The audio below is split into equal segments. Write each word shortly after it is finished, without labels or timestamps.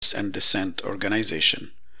Forest and Descent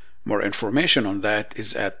Organization. More information on that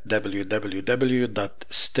is at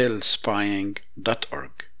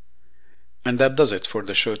www.stillspying.org. And that does it for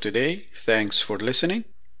the show today. Thanks for listening.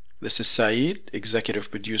 This is Saeed,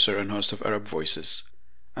 executive producer and host of Arab Voices.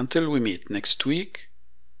 Until we meet next week,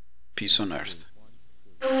 peace on earth.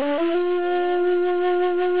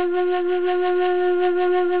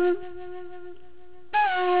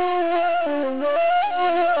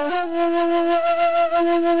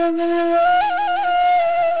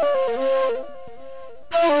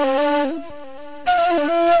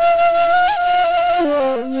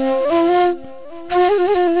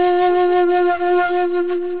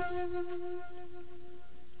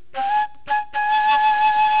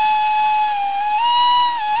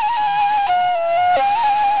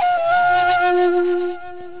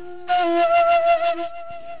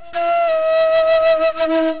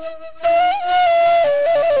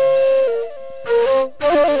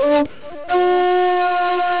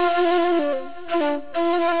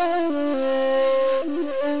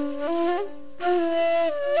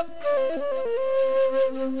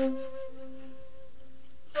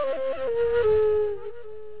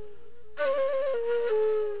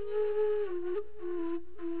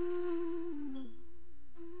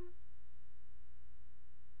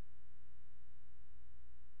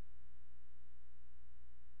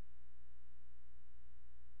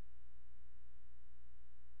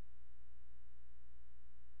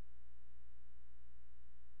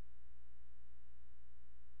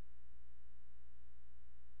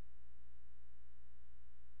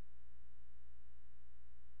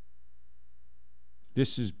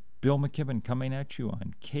 This is Bill McKibben coming at you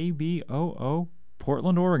on KBOO,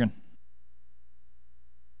 Portland, Oregon.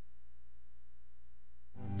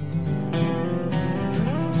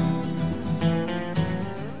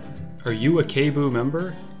 Are you a KBOO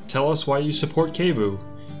member? Tell us why you support KBOO.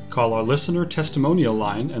 Call our listener testimonial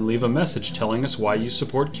line and leave a message telling us why you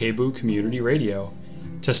support KBOO Community Radio.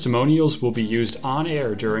 Testimonials will be used on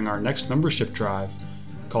air during our next membership drive.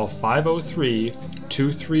 Call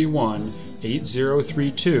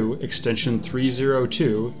 503-231-8032, extension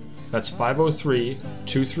 302. That's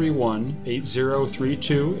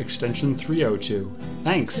 503-231-8032, extension 302.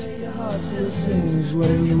 Thanks. Your heart still sings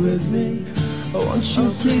when you're with me. Oh, won't you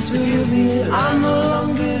please forgive me? I'm no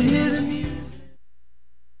longer here to muse.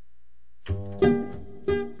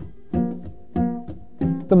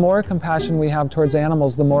 The more compassion we have towards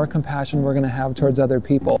animals, the more compassion we're going to have towards other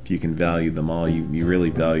people. If you can value them all, you really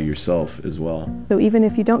value yourself as well. So even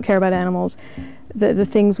if you don't care about animals, the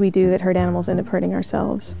things we do that hurt animals end up hurting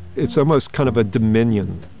ourselves. It's almost kind of a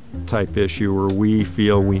dominion type issue where we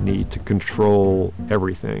feel we need to control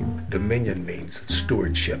everything. Dominion means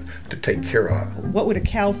stewardship, to take care of. What would a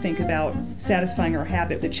cow think about satisfying our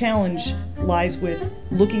habit? The challenge lies with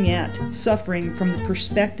looking at suffering from the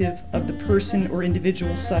perspective of the person or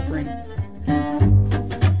individual suffering.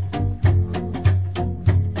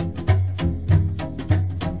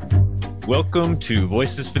 Welcome to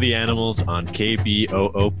Voices for the Animals on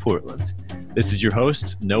KBOO Portland. This is your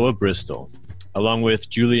host, Noah Bristol. Along with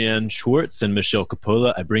Julianne Schwartz and Michelle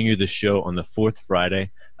Coppola, I bring you the show on the fourth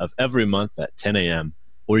Friday of every month at 10 a.m.,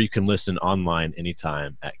 or you can listen online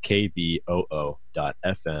anytime at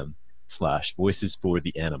kboo.fm/Voices for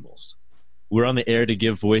the Animals. We're on the air to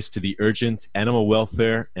give voice to the urgent animal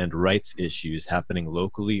welfare and rights issues happening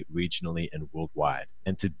locally, regionally, and worldwide.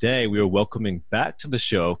 And today we are welcoming back to the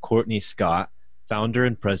show Courtney Scott, founder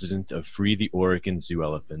and president of Free the Oregon Zoo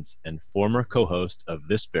Elephants and former co-host of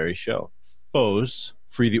this very show. FOZE,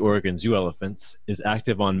 Free the Oregon Zoo Elephants, is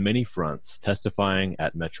active on many fronts, testifying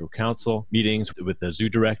at Metro Council, meetings with the zoo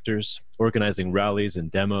directors, organizing rallies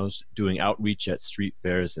and demos, doing outreach at street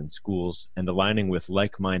fairs and schools, and aligning with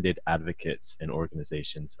like-minded advocates and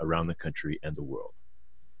organizations around the country and the world.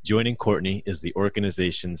 Joining Courtney is the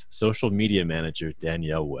organization's social media manager,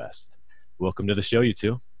 Danielle West. Welcome to the show, you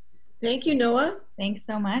two. Thank you, Noah. Thanks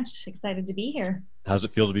so much. Excited to be here. How's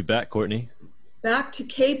it feel to be back, Courtney? Back to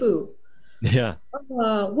KBOO. Yeah.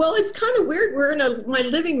 Well, it's kind of weird. We're in my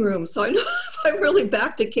living room, so I know if I'm really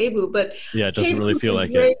back to KBOO, but yeah, it doesn't really feel like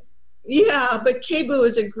it. it. Yeah, but KBOO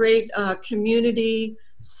is a great community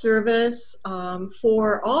service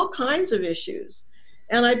for all kinds of issues,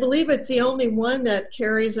 and I believe it's the only one that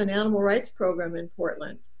carries an animal rights program in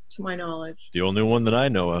Portland, to my knowledge. The only one that I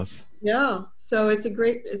know of. Yeah, so it's a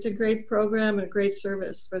great program and a great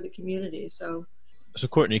service for the community. So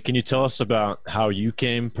Courtney, can you tell us about how you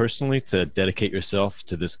came personally to dedicate yourself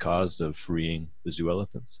to this cause of freeing the zoo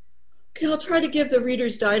elephants? Okay, I'll try to give the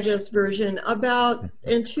Reader's Digest version. About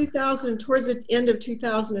in 2000, towards the end of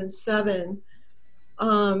 2007,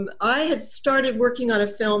 I had started working on a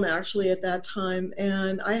film actually at that time,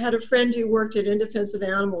 and I had a friend who worked at In Defense of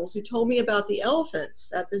Animals who told me about the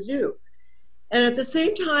elephants at the zoo. And at the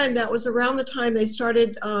same time, that was around the time they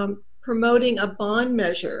started promoting a bond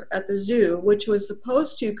measure at the zoo, which was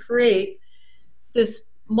supposed to create this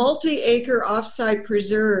multi-acre offsite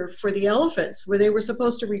preserve for the elephants where they were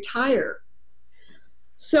supposed to retire.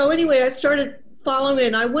 So anyway, I started following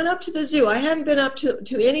it. I went up to the zoo. I hadn't been up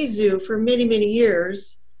to any zoo for many, many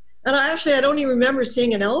years. And I don't even remember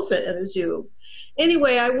seeing an elephant at a zoo.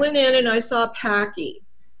 Anyway, I went in and I saw Packy.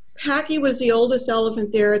 Packy was the oldest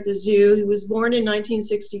elephant there at the zoo. He was born in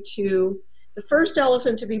 1962, the first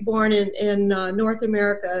elephant to be born in North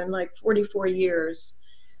America in like 44 years.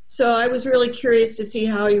 So I was really curious to see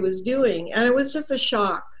how he was doing. And it was just a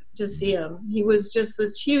shock to see him. He was just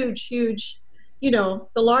this huge, the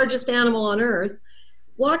largest animal on earth,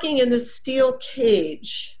 walking in this steel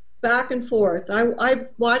cage back and forth. I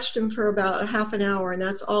watched him for about a half an hour, and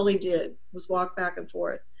that's all he did was walk back and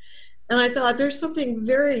forth. And I thought, there's something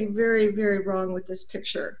very, very, very wrong with this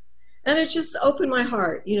picture. And it just opened my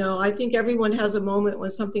heart. I think everyone has a moment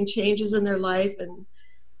when something changes in their life and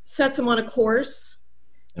sets them on a course.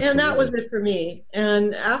 Absolutely. And that was it for me.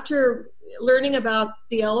 And after learning about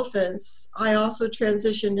the elephants, I also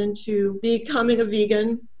transitioned into becoming a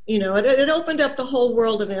vegan. It opened up the whole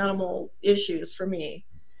world of animal issues for me.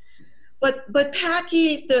 But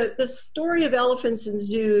Packy, the story of elephants in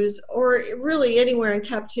zoos, or really anywhere in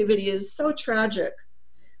captivity, is so tragic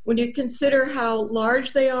when you consider how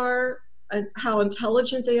large they are and how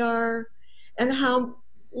intelligent they are and how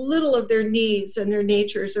little of their needs and their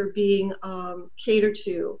natures are being catered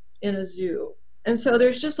to in a zoo. And so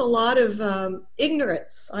there's just a lot of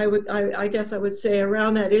ignorance, I guess I would say,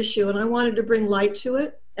 around that issue, and I wanted to bring light to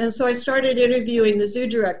it. And so I started interviewing the zoo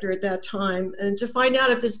director at that time and to find out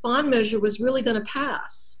if this bond measure was really going to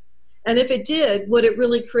pass. And if it did, would it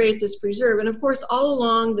really create this preserve? And of course, all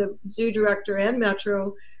along, the zoo director and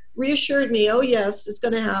Metro reassured me, oh yes, it's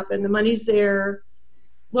going to happen. The money's there.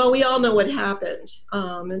 Well, we all know what happened.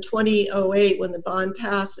 In 2008, when the bond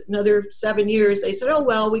passed, another 7 years, they said, oh,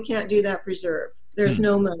 well, we can't do that preserve. There's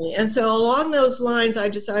no money. And so along those lines, I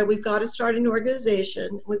decided we've got to start an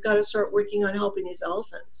organization. We've got to start working on helping these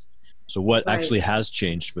elephants. So what actually has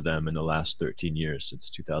changed for them in the last 13 years since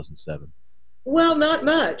 2007? Well, not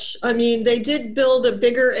much. I mean, they did build a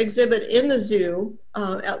bigger exhibit in the zoo,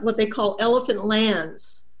 at what they call Elephant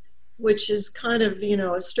Lands, which is kind of,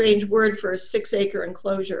 a strange word for a 6-acre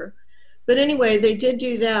enclosure. But anyway, they did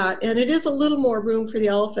do that, and it is a little more room for the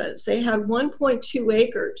elephants. They had 1.2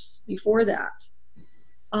 acres before that.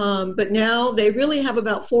 But now they really have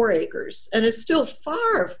about 4 acres, and it's still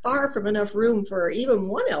far, far from enough room for even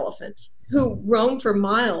one elephant who roam for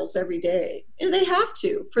miles every day. And they have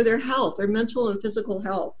to for their health, their mental and physical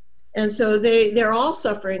health. And so they're all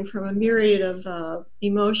suffering from a myriad of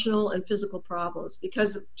emotional and physical problems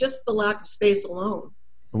because of just the lack of space alone.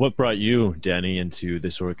 What brought you, Danny, into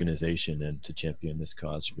this organization and to champion this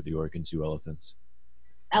cause for the Oregon Zoo elephants?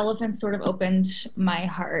 Elephants sort of opened my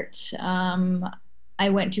heart. I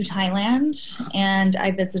went to Thailand and I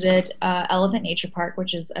visited Elephant Nature Park,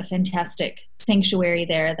 which is a fantastic sanctuary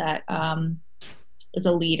there that is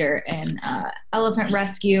a leader in elephant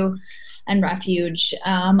rescue and refuge.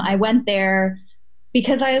 I went there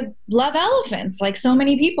because I love elephants, like so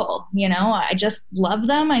many people. I just love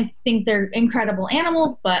them. I think they're incredible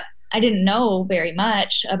animals, but I didn't know very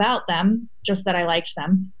much about them, just that I liked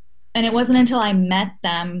them. And it wasn't until I met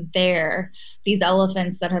them there, these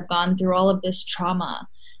elephants that have gone through all of this trauma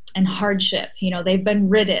and hardship. They've been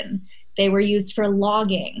ridden. They were used for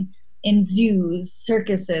logging in zoos,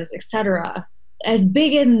 circuses, etc. As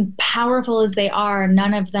big and powerful as they are,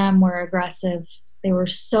 none of them were aggressive. They were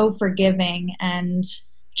so forgiving and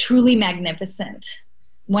truly magnificent.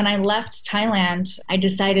 When I left Thailand, I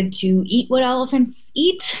decided to eat what elephants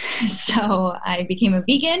eat. So I became a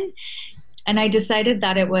vegan. And I decided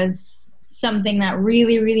that it was something that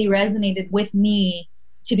really, really resonated with me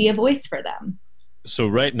to be a voice for them. So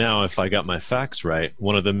right now, if I got my facts right,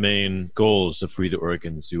 one of the main goals of Free the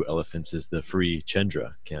Oregon Zoo Elephants is the Free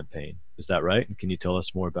Chendra campaign. Is that right? And can you tell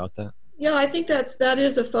us more about that? Yeah, I think that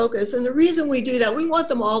is a focus. And the reason we do that, we want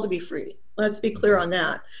them all to be free. Let's be clear on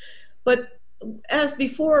that. But as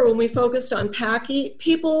before, when we focused on Packy,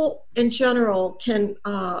 people in general can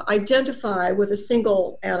identify with a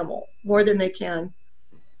single animal more than they can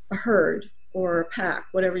a herd or a pack,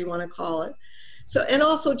 whatever you want to call it. So, and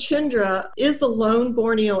also Chendra is the lone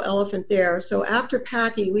Borneo elephant there. So after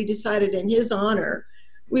Packy, we decided in his honor,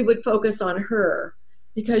 we would focus on her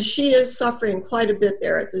because she is suffering quite a bit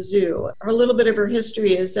there at the zoo. A little bit of her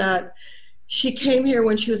history is that She came here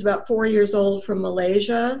when she was about 4 years old from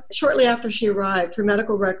Malaysia. Shortly after she arrived, her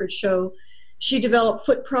medical records show she developed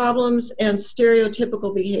foot problems and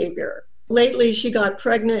stereotypical behavior. Lately, she got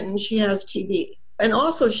pregnant and she has TB. And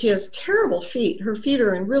also, she has terrible feet. Her feet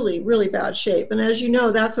are in really, really bad shape. And as you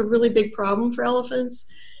know, that's a really big problem for elephants,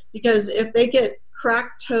 because if they get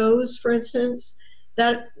cracked toes, for instance,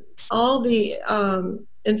 that all the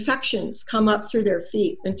infections come up through their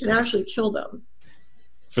feet and can actually kill them.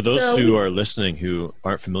 For those who are listening who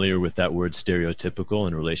aren't familiar with that word stereotypical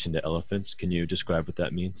in relation to elephants, can you describe what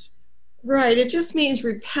that means? Right. It just means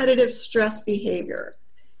repetitive stress behavior.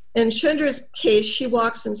 In Chandra's case, she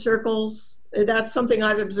walks in circles. That's something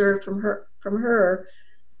I've observed from her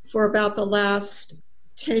for about the last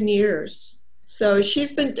 10 years. So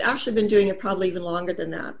she's actually been doing it probably even longer than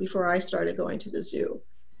that before I started going to the zoo.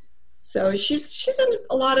 So she's in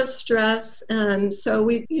a lot of stress, and so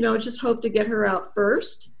we, just hope to get her out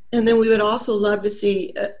first. And then we would also love to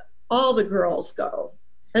see all the girls go,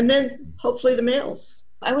 and then hopefully the males.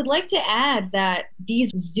 I would like to add that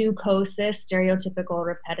these zoochosis, stereotypical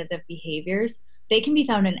repetitive behaviors, they can be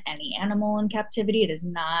found in any animal in captivity. It is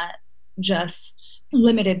not just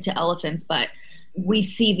limited to elephants, but we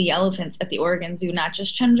see the elephants at the Oregon Zoo, not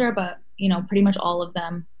just Chandra, but, pretty much all of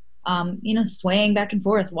them. Swaying back and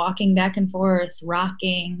forth, walking back and forth,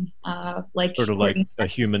 rocking, like sort of like a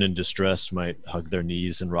human in distress might hug their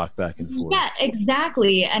knees and rock back and forth. Yeah,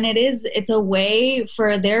 exactly. And it's a way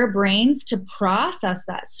for their brains to process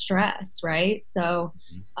that stress, right? So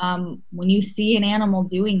when you see an animal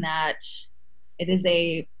doing that, it is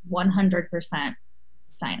a 100%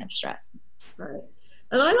 sign of stress. Right.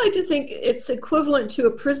 And I like to think it's equivalent to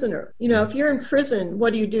a prisoner. If you're in prison,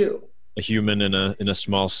 what do? A human in a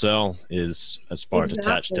small cell is as far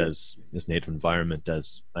detached as his native environment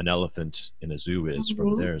as an elephant in a zoo is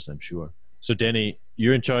from theirs, I'm sure. So Danny,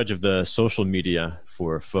 you're in charge of the social media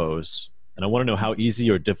for FOES, and I want to know how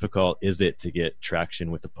easy or difficult is it to get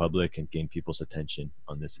traction with the public and gain people's attention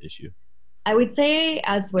on this issue? I would say,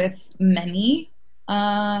 as with many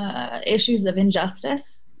issues of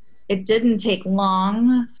injustice, it didn't take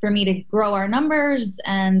long for me to grow our numbers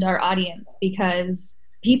and our audience, because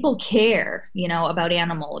people care, about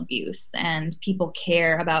animal abuse, and people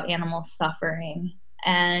care about animal suffering.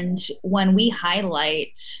 And when we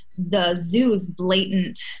highlight the zoo's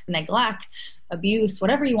blatant neglect, abuse,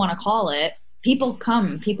 whatever you want to call it, people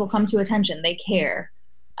come to attention. They care.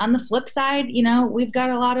 On the flip side, we've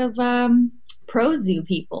got a lot of pro-zoo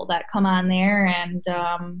people that come on there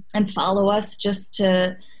and follow us just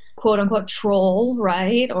to quote unquote troll,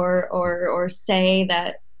 right? Or say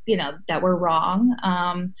that, that we're wrong.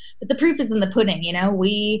 But the proof is in the pudding.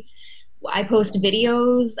 I post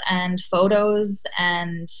videos and photos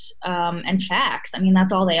and facts. I mean,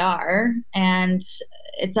 that's all they are. And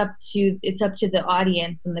it's up to the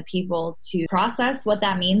audience and the people to process what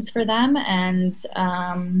that means for them. And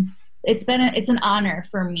it's an honor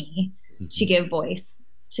for me to give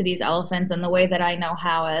voice to these elephants. And the way that I know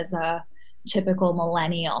how as a typical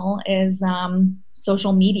millennial is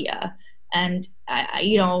social media. And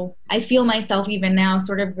I feel myself even now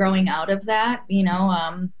sort of growing out of that.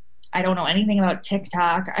 I don't know anything about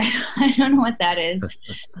TikTok. I don't know what that is.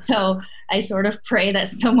 So I sort of pray that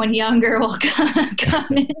someone younger will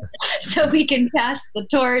come in so we can pass the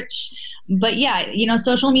torch. But yeah,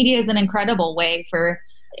 social media is an incredible way for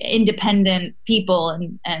independent people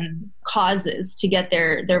and causes to get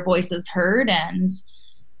their voices heard, and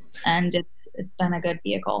it's been a good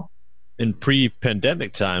vehicle. In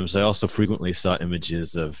pre-pandemic times, I also frequently saw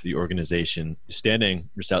images of the organization standing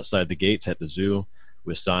just outside the gates at the zoo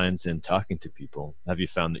with signs and talking to people. Have you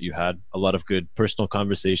found that you had a lot of good personal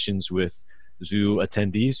conversations with zoo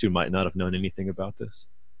attendees who might not have known anything about this?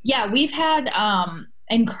 Yeah, we've had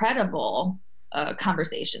incredible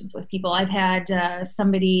conversations with people. I've had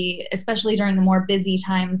somebody, especially during the more busy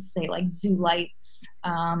times, say like Zoo Lights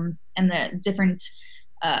and the different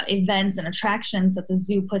events and attractions that the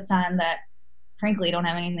zoo puts on that frankly don't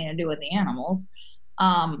have anything to do with the animals.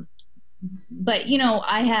 But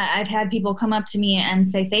I've had people come up to me and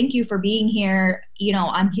say, thank you for being here.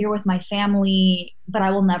 I'm here with my family, but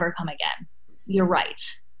I will never come again. You're right.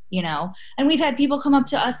 And we've had people come up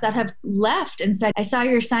to us that have left and said, I saw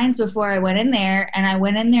your signs before I went in there, and I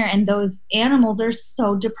went in there and those animals are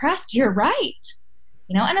so depressed. You're right.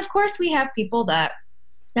 And of course we have people that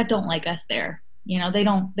don't like us there. They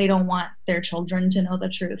don't want their children to know the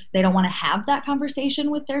truth. They don't want to have that conversation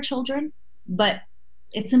with their children, but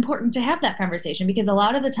it's important to have that conversation, because a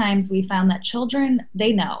lot of the times we found that children,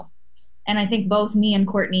 they know. And I think both me and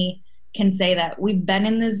Courtney can say that we've been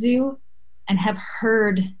in the zoo and have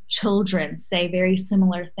heard children say very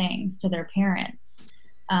similar things to their parents,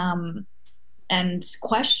 and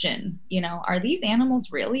question, are these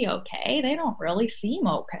animals really okay? They don't really seem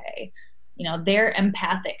okay. Their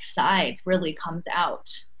empathic side really comes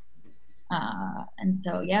out. And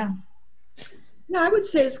so, yeah. I would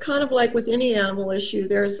say it's kind of like with any animal issue.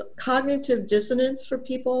 There's cognitive dissonance for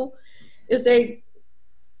people, is they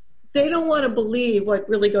don't want to believe what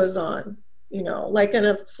really goes on, like in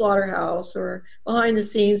a slaughterhouse or behind the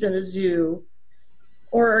scenes in a zoo.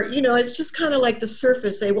 Or, it's just kind of like the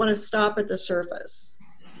surface. They want to stop at the surface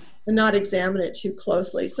and not examine it too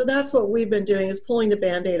closely. So that's what we've been doing, is pulling the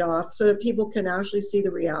Band-Aid off so that people can actually see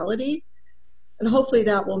the reality. And hopefully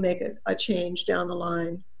that will make a change down the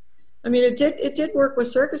line. I mean, it did work with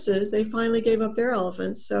circuses. They finally gave up their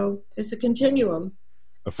elephants. So it's a continuum.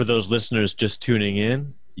 For those listeners just tuning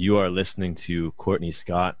in, you are listening to Courtney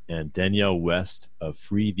Scott and Danielle West of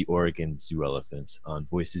Free the Oregon Zoo Elephants on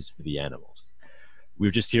Voices for the Animals. We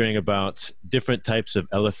were just hearing about different types of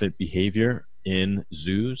elephant behavior in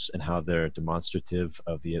zoos and how they're demonstrative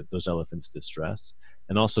of those elephants' distress,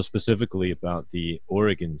 and also specifically about the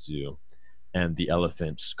Oregon Zoo and the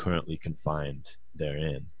elephants currently confined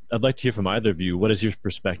therein. I'd like to hear from either of you. What is your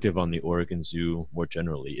perspective on the Oregon Zoo more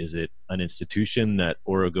generally? Is it an institution that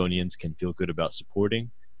Oregonians can feel good about supporting?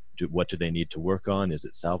 What do they need to work on? Is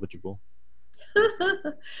it salvageable?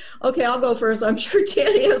 Okay, I'll go first. I'm sure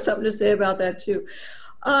Danny has something to say about that too.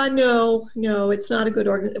 No, it's not a good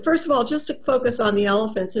organization. First of all, just to focus on the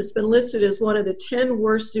elephants, it's been listed as one of the 10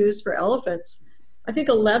 worst zoos for elephants. I think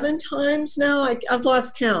 11 times now. I've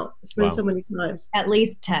lost count. It's been so many times. At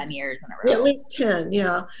least 10 years in a row. At least 10,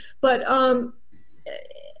 yeah. But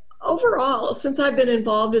overall, since I've been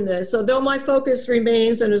involved in this, although my focus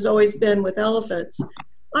remains and has always been with elephants,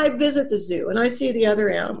 I visit the zoo and I see the other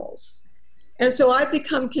animals. And so I've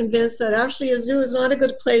become convinced that actually a zoo is not a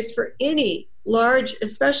good place for any large,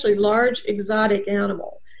 especially large exotic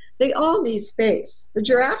animal. They all need space. The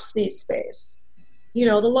giraffes need space. The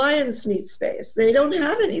lions need space. They don't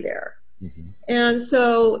have any there. Mm-hmm. And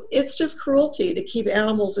so it's just cruelty to keep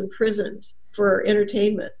animals imprisoned for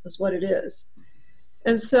entertainment, is what it is.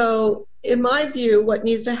 And so in my view, what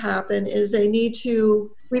needs to happen is they need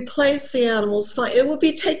to replace the animals. It will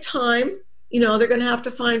take time. They're going to have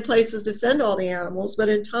to find places to send all the animals, but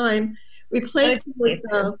in time, replace them with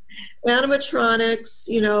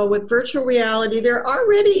animatronics, with virtual reality. There are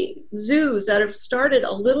already zoos that have started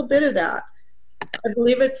a little bit of that. I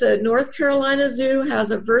believe it's a North Carolina zoo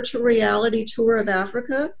has a virtual reality tour of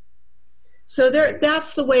Africa. So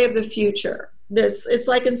that's the way of the future. It's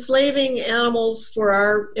like enslaving animals for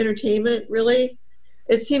our entertainment, really.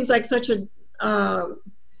 It seems like such a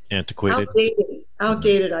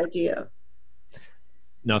outdated idea.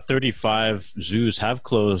 Now, 35 zoos have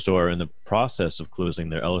closed or are in the process of closing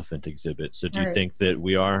their elephant exhibits. So do you think that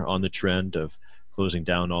we are on the trend of closing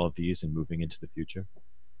down all of these and moving into the future?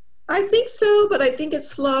 I think so, but I think it's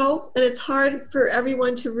slow, and it's hard for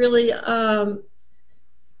everyone to really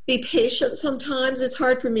be patient sometimes. It's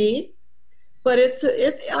hard for me. But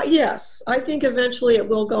yes, I think eventually it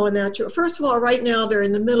will go in that direction. First of all, right now they're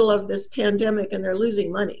in the middle of this pandemic and they're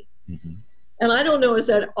losing money. Mm-hmm. And I don't know is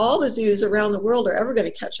that all the zoos around the world are ever going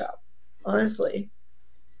to catch up, honestly.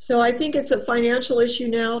 So I think it's a financial issue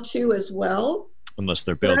now too as well. Unless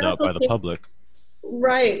they're bailed out by the public.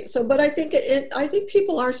 Right. So, but I think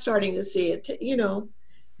people are starting to see it.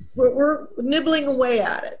 We're nibbling away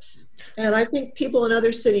at it. And I think people in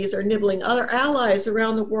other cities are nibbling, other allies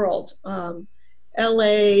around the world,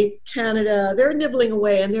 LA, Canada, they're nibbling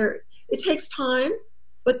away, and it takes time,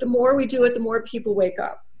 but the more we do it, the more people wake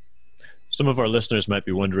up. Some of our listeners might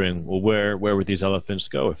be wondering, well, where would these elephants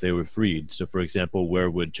go if they were freed? So, for example, where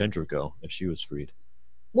would Chendra go if she was freed?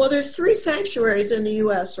 Well, there's 3 sanctuaries in the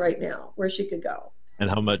U.S. right now where she could go. And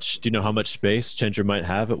do you know how much space Chendra might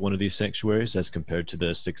have at one of these sanctuaries as compared to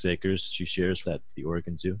the 6 acres she shares at the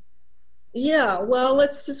Oregon Zoo? Yeah, well,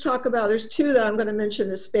 let's just talk about, there's 2 that I'm going to mention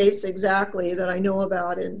the space exactly that I know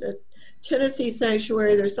about. In the Tennessee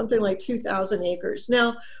Sanctuary, there's something like 2,000 acres.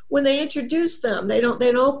 Now, when they introduce them, they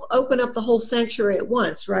don't open up the whole sanctuary at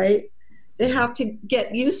once, right? They have to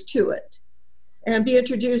get used to it and be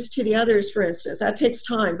introduced to the others, for instance. That takes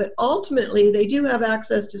time, but ultimately they do have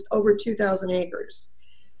access to over 2,000 acres.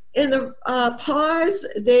 In the paws,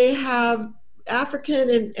 they have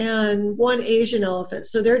African and 1 Asian elephant.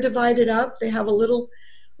 So they're divided up. They have a little,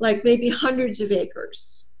 like maybe hundreds of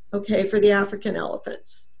acres, okay, for the African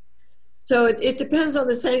elephants. So it depends on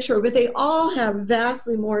the sanctuary, but they all have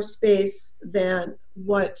vastly more space than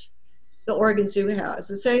what the Oregon Zoo has.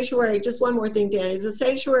 The sanctuary, just one more thing, Danny, the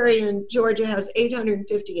sanctuary in Georgia has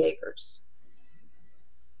 850 acres.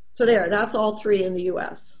 So that's all 3 in the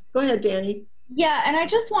U.S. Go ahead, Danny. Yeah, and I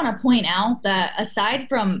just want to point out that aside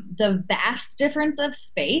from the vast difference of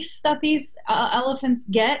space that these elephants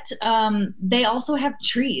get, they also have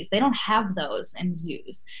trees. They don't have those in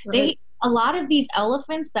zoos. Right. A lot of these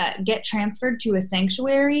elephants that get transferred to a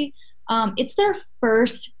sanctuary, it's their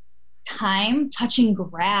first time touching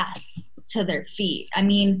grass to their feet. I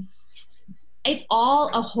mean, it's all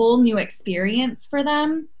a whole new experience for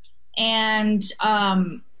them, and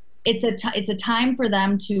it's a time for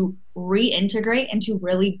them to reintegrate into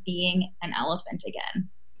really being an elephant again.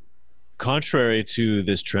 Contrary to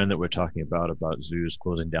this trend that we're talking about zoos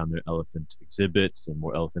closing down their elephant exhibits and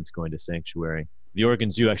more elephants going to sanctuary, the Oregon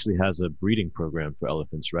Zoo actually has a breeding program for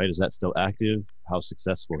elephants, right? Is that still active? How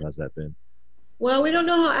successful has that been? Well, we don't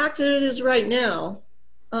know how active it is right now,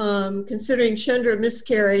 considering Chandra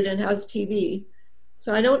miscarried and has TB.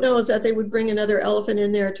 So I don't know is that they would bring another elephant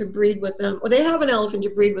in there to breed with them. Well, they have an elephant to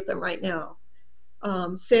breed with them right now,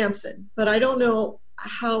 Samson. But I don't know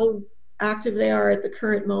how active they are at the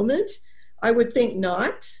current moment. I would think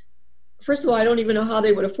not. First of all, I don't even know how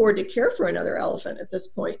they would afford to care for another elephant at this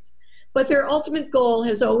point. But their ultimate goal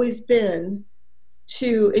has always been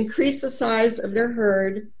to increase the size of their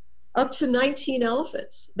herd up to 19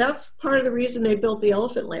 elephants. That's part of the reason they built the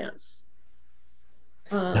elephant lands.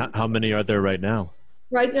 How many are there right now?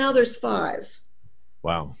 Right now there's 5.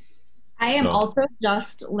 Wow. I am also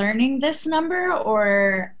just learning this number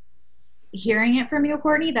or hearing it from you,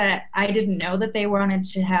 Courtney, that I didn't know that they wanted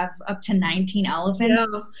to have up to 19 elephants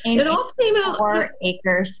in it all came out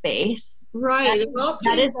 4-acre space. Right.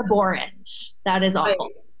 That is abhorrent. That is awful.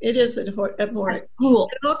 Right. It is abhorrent. Cool.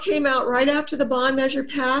 It all came out right after the bond measure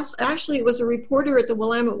passed. Actually, it was a reporter at the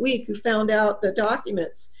Willamette Week who found out the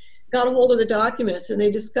documents, got a hold of the documents, and they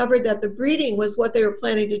discovered that the breeding was what they were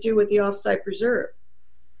planning to do with the offsite preserve.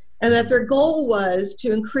 And that their goal was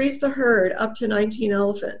to increase the herd up to 19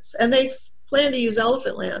 elephants. And they plan to use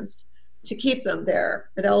elephant lands to keep them there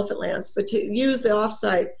at elephant lands, but to use the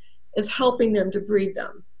offsite is helping them to breed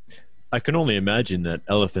them. I can only imagine that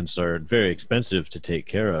elephants are very expensive to take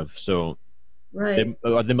care of. So right.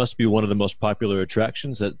 They must be one of the most popular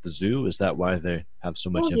attractions at the zoo. Is that why they have so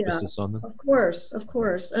much emphasis on them? Of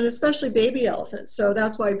course. And especially baby elephants. So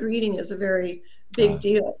that's why breeding is a very big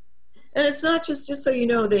deal. And it's not just so you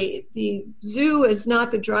know, the zoo is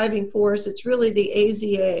not the driving force. It's really the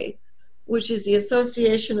AZA, which is the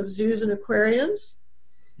Association of Zoos and Aquariums.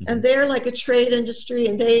 Mm-hmm. And they're like a trade industry,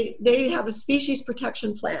 and they have a species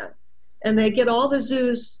protection plan. And they get all the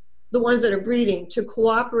zoos, the ones that are breeding, to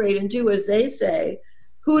cooperate and do as they say,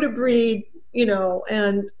 who to breed,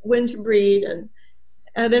 and when to breed. And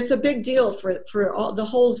it's a big deal for all, the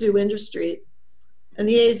whole zoo industry. And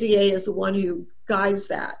the AZA is the one who guides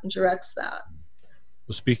that and directs that.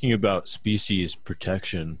 Well, speaking about species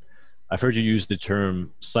protection, I've heard you use the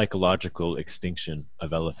term psychological extinction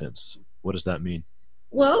of elephants. What does that mean?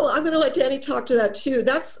 Well, I'm going to let Danny talk to that too.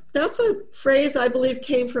 That's a phrase I believe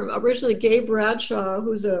came from originally Gabe Bradshaw,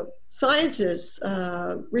 who's a scientist,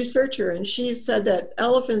 researcher, and she said that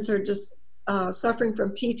elephants are just suffering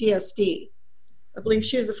from PTSD. I believe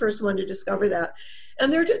she was the first one to discover that.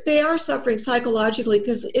 And they are suffering psychologically,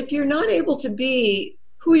 because if you're not able to be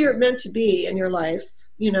who you're meant to be in your life,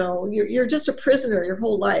 you're just a prisoner your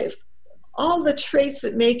whole life, all the traits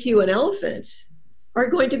that make you an elephant are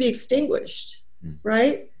going to be extinguished.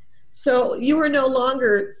 Right? So you are no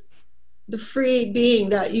longer the free being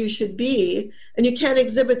that you should be, and you can't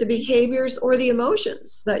exhibit the behaviors or the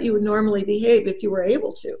emotions that you would normally behave if you were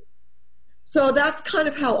able to. So that's kind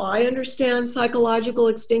of how I understand psychological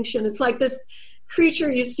extinction. It's like this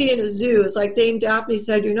creature you see in a zoo. It's like Dame Daphne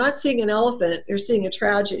said, you're not seeing an elephant, you're seeing a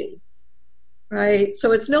tragedy. Right?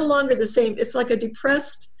 So it's no longer the same. It's like a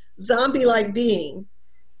depressed, zombie-like being.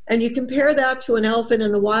 And you compare that to an elephant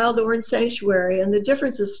in the wild or in sanctuary, and the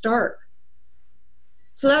difference is stark.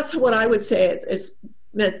 So that's what I would say it's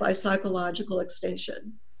meant by psychological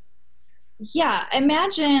extinction. Yeah,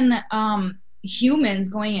 imagine humans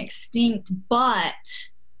going extinct, but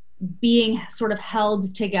being sort of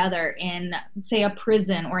held together in, say, a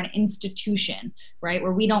prison or an institution, right?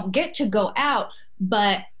 Where we don't get to go out,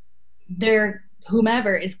 but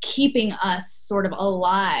whomever is keeping us sort of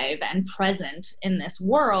alive and present in this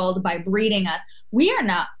world by breeding us. We are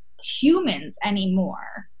not humans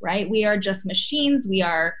anymore, right? We are just machines. We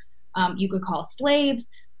are, you could call slaves,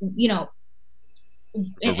 in our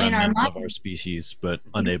mind of our species, but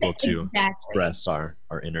unable to express our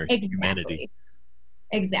inner humanity.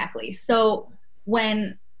 Exactly. So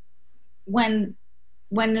when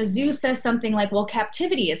the zoo says something like, well,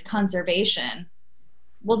 captivity is conservation,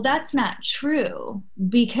 Well, that's not true,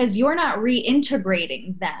 because you're not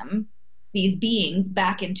reintegrating them, these beings,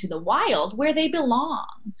 back into the wild where they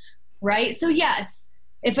belong, right? So yes,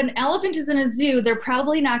 if an elephant is in a zoo, they're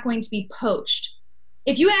probably not going to be poached.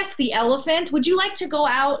 If you ask the elephant, would you like to go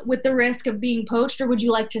out with the risk of being poached, or would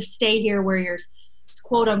you like to stay here where you're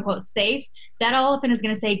quote unquote safe? That elephant is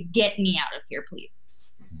going to say, get me out of here, please.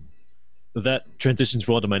 That transitions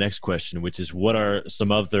well to my next question, which is, what are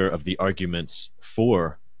some other of the arguments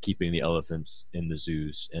for keeping the elephants in the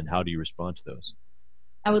zoos, and how do you respond to those?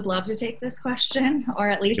 I would love to take this question, or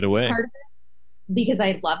at least part of it, because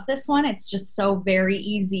I love this one. It's just so very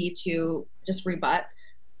easy to just rebut.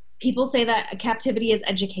 People say that captivity is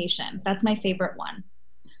education. That's my favorite one.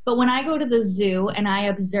 But when I go to the zoo and I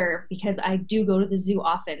observe, because I do go to the zoo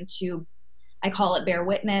often to, I call it bear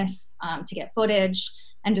witness, to get footage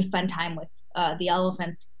and to spend time with the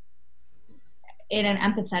elephants in an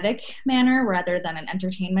empathetic manner rather than an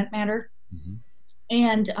entertainment manner. Mm-hmm.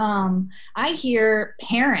 And I hear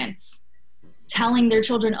parents telling their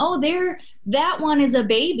children, oh, that one is a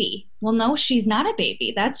baby. Well, no, she's not a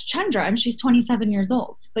baby. That's Chandra, and she's 27 years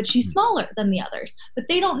old, but she's smaller than the others. But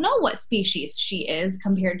they don't know what species she is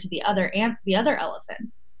compared to the other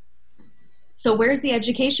elephants. So where's the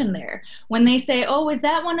education there? When they say, oh, is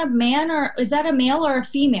that one a man, or is that a male or a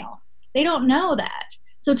female? They don't know that.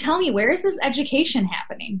 So tell me, where is this education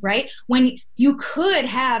happening, right? When you could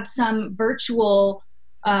have some virtual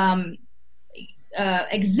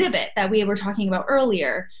exhibit that we were talking about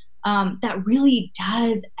earlier that really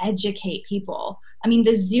does educate people. I mean,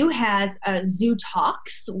 the zoo has zoo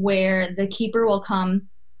talks where the keeper will come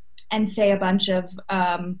and say a bunch of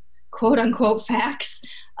quote unquote facts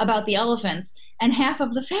about the elephants, and half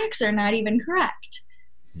of the facts are not even correct.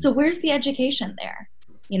 So where's the education there?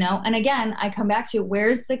 You know, and again, I come back to,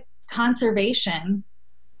 where's the conservation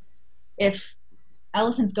if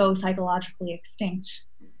elephants go psychologically extinct?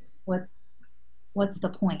 What's the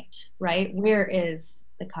point, right? Where is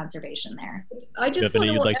the conservation there?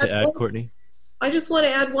 Stephanie, you'd like to add, Courtney? I just want to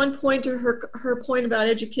add one point to her point about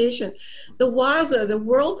education. The WAZA, the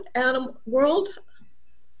World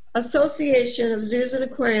Association of Zoos and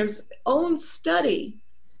Aquariums' own study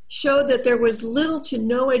showed that there was little to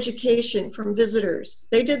no education from visitors.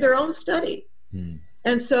 They did their own study.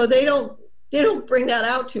 And so they don't bring that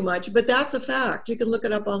out too much, but that's a fact. You can look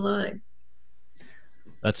it up online.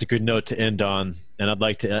 That's a good note to end on. And I'd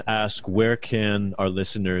like to ask, where can our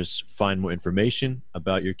listeners find more information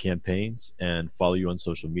about your campaigns and follow you on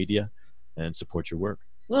social media and support your work?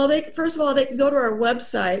 Well, first of all, they can go to our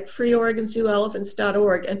website,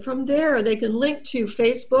 freeoregonzooelephants.org, and from there they can link to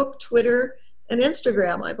Facebook, Twitter, and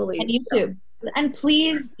Instagram, I believe. And YouTube. And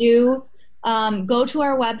please do go to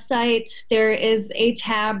our website. There is a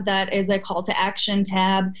tab that is a call to action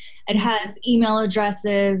tab. It has email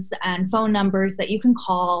addresses and phone numbers that you can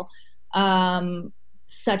call,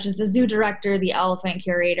 such as the zoo director, the elephant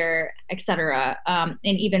curator, etc., and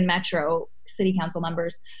even Metro City Council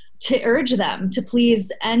members, to urge them to please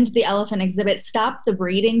end the elephant exhibit, stop the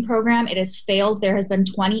breeding program. It has failed. There has been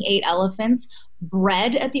 28 elephants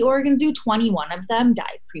bred at the Oregon Zoo. 21 of them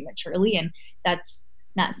died prematurely, and that's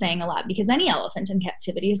not saying a lot, because any elephant in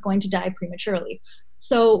captivity is going to die prematurely.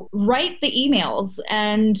 So write the emails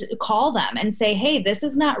and call them and say, hey, this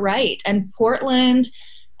is not right. And Portland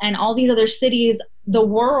and all these other cities, the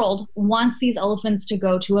world wants these elephants to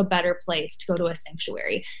go to a better place, to go to a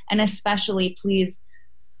sanctuary. And especially, please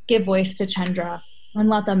give voice to Chandra and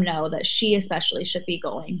let them know that she especially should be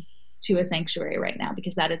going to a sanctuary right now,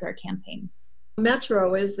 because that is our campaign.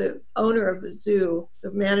 Metro is the owner of the zoo,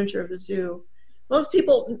 the manager of the zoo. Most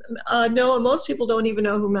people know, and most people don't even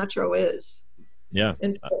know who Metro is. Yeah,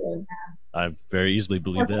 I very easily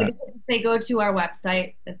believe that. If they go to our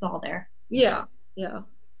website, it's all there. Yeah.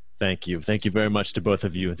 Thank you. Thank you very much to both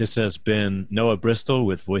of you. This has been Noah Bristol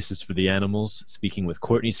with Voices for the Animals, speaking with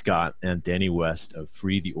Courtney Scott and Danny West of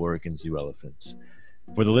Free the Oregon Zoo Elephants.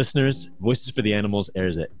 For the listeners, Voices for the Animals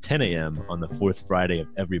airs at 10 a.m. on the fourth Friday of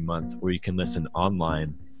every month, where you can listen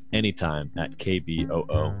online anytime at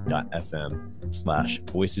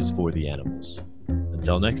kboo.fm/Voices for the Animals.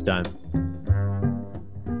 Until next time.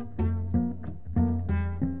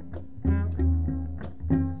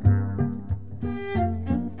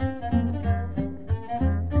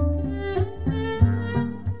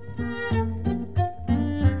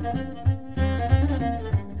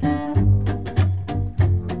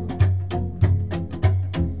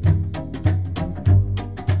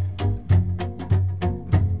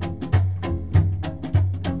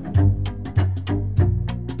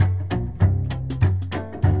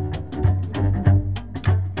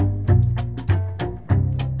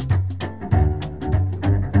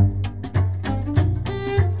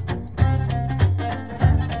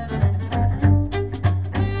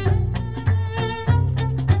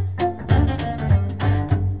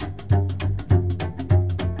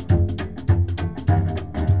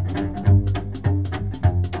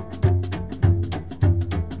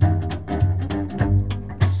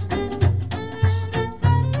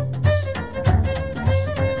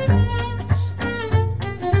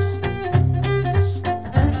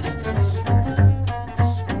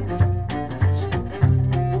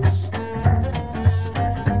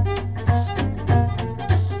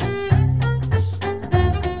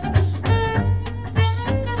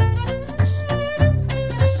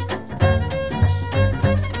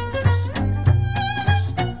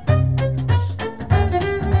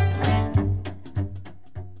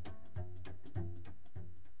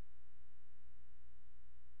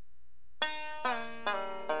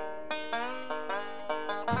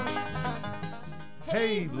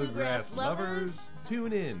 Hey, bluegrass lovers!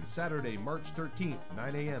 Tune in Saturday, March 13th,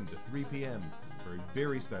 9 a.m. to 3 p.m. for a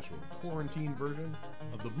very special quarantine version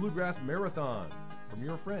of the Bluegrass Marathon from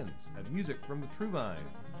your friends at Music from the True Vine.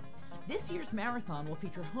 This year's marathon will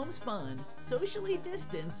feature homespun, socially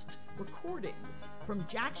distanced recordings from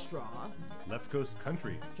Jack Straw, Left Coast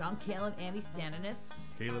Country, John Cale and Andy Stanonitz,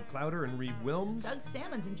 Caleb Clowder and Reed Wilms, Doug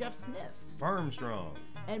Salmons and Jeff Smith, Farmstrong,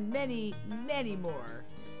 and many, many more.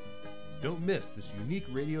 Don't miss this unique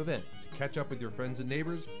radio event to catch up with your friends and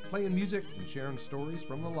neighbors, playing music and sharing stories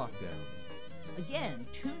from the lockdown. Again,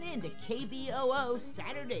 tune in to KBOO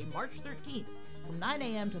Saturday, March 13th from 9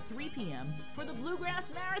 a.m. to 3 p.m. for the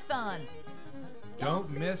Bluegrass Marathon. Don't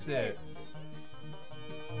miss it.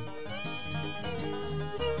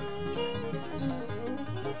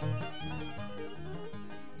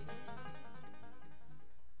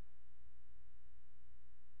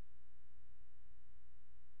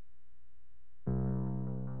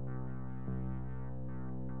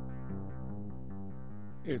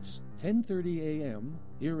 It's 10:30 a.m.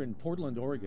 here in Portland, Oregon.